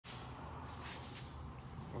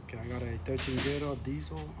Okay, I got a 13-liter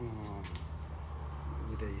diesel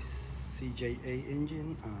with a CJA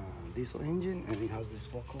engine, diesel engine, and it has this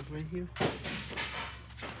fork cord right here.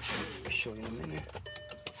 I'll show you in a minute.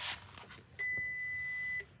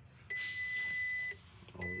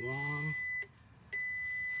 One.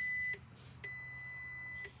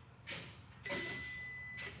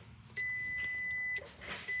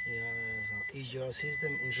 Yes, EGR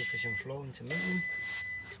system, insufficient flow, intermittent.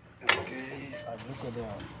 Okay, I look at the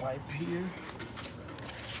pipe here.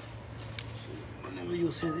 So whenever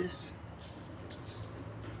you see this,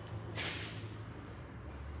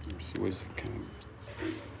 let's see where's the camera.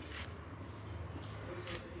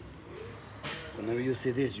 Whenever you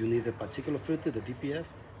see this, you need a particular filter, the DPF,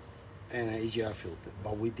 and an EGR filter.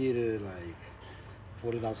 But we did it like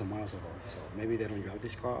 40,000 miles ago, so maybe they don't drive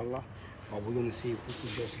this car a lot. But we're gonna see if we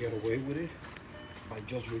could just get away with it by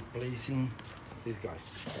just replacing this guy,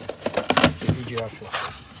 the EGR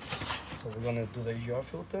filter. So we're gonna do the EGR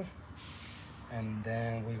filter, and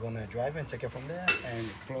then we're gonna drive and take it from there.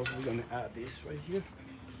 And plus we're gonna add this right here,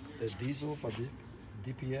 the diesel, but the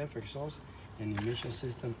DPF exhaust and emission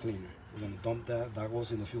system cleaner. We're gonna dump that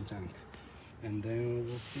goes in the fuel tank. And then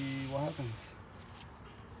we'll see what happens.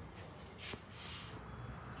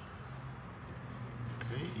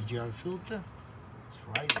 Okay, EGR filter, it's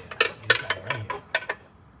right there. You got it right here.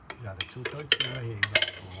 You got the 213 right here. You got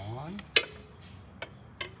one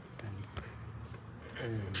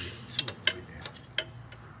and two right there.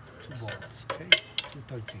 2 bolts, okay?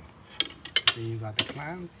 213. Then you got the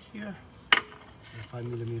clamp here, the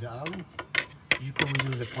 5mm Allen. You can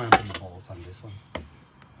use the clamp and the bolts on this one.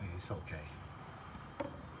 It's okay.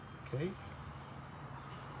 Okay.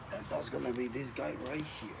 And that's gonna be this guy right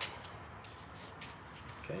here.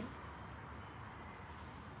 Okay.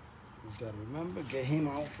 You gotta remember, get him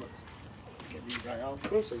out first. Get this guy out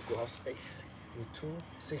first so you could have space. With 2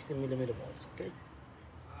 60mm bolts, okay?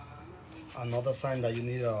 Another sign that you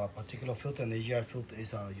need a particular filter, an EGR filter,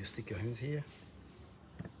 is you stick your hands here.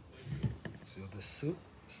 So the suit,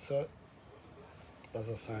 that's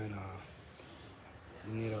a sign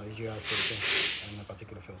you need an EGR filter and a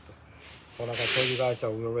particular filter. But like I told you guys,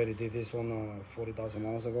 we already did this one 40,000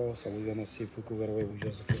 miles ago, so we're gonna see if we could get away with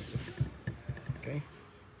just a filter. Okay.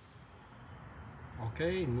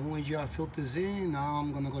 Okay, new EGR filters in. Now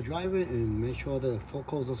I'm gonna go drive it and make sure the fork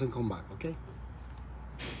hose doesn't come back. Okay.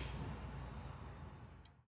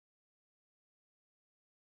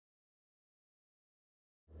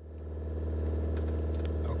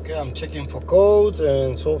 Okay, I'm checking for codes,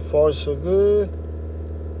 and so far so good.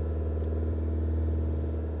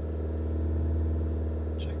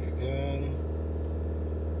 Check again.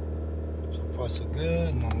 So far so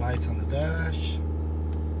good. No lights on the dash.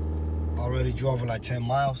 Already drove like 10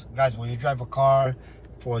 miles. Guys, when you drive a car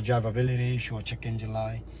for a drivability issue or check engine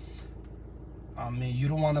light, I mean, you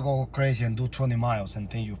don't want to go crazy and do 20 miles and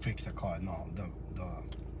think you fix the car. No,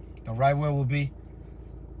 the right way will be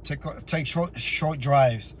take short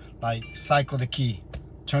drives, like cycle the key,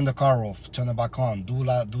 turn the car off, turn it back on. Do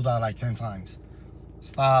that like 10 times.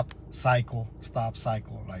 Stop, cycle,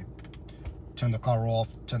 like turn the car off,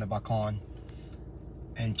 turn it back on,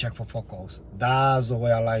 and check for fork hose. That's the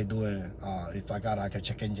way I like doing it. If I got like a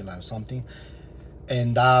check engine light or something,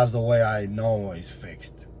 and that's the way I know it's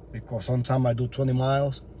fixed. Because sometimes I do 20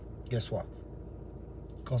 miles, guess what?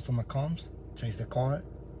 Customer comes, takes the car,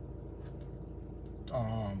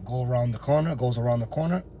 goes around the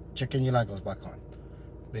corner, check engine light goes back on.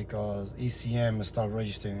 Because ECM start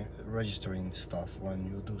registering stuff when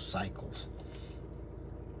you do cycles.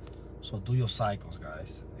 So do your cycles,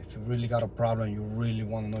 guys. If you really got a problem, you really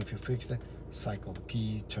want to know if you fixed it, cycle the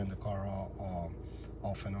key, turn the car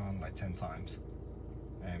off and on like 10 times.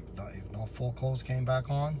 And if no fork hose came back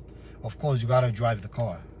on, of course you gotta drive the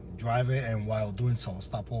car. Drive it, and while doing so,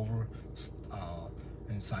 stop over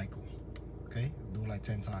and cycle. Okay, do like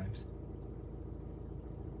 10 times.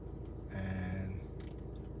 And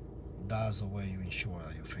that's the way you ensure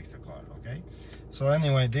that you fix the car. Okay, so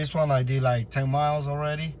anyway, this one I did like 10 miles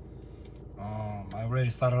already. I already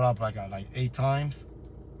started up like 8 times,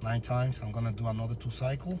 9 times. I'm gonna do another 2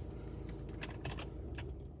 cycles.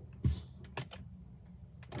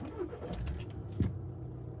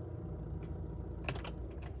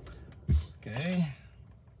 Okay,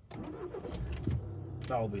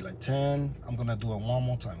 that will be like 10. I'm gonna do it one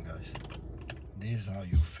more time, guys. This is how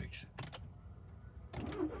you fix it.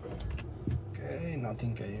 Okay,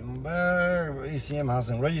 nothing came back. ECM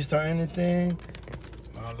hasn't registered anything.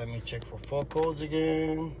 Now let me check for fork codes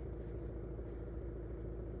again.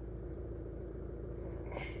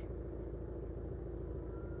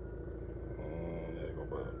 There, go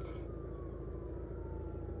back.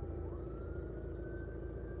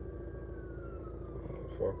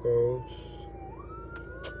 4 codes.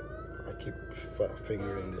 I keep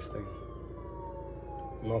fingering this thing.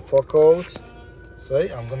 No 4 codes. See,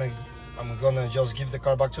 I'm gonna just give the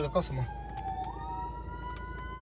car back to the customer.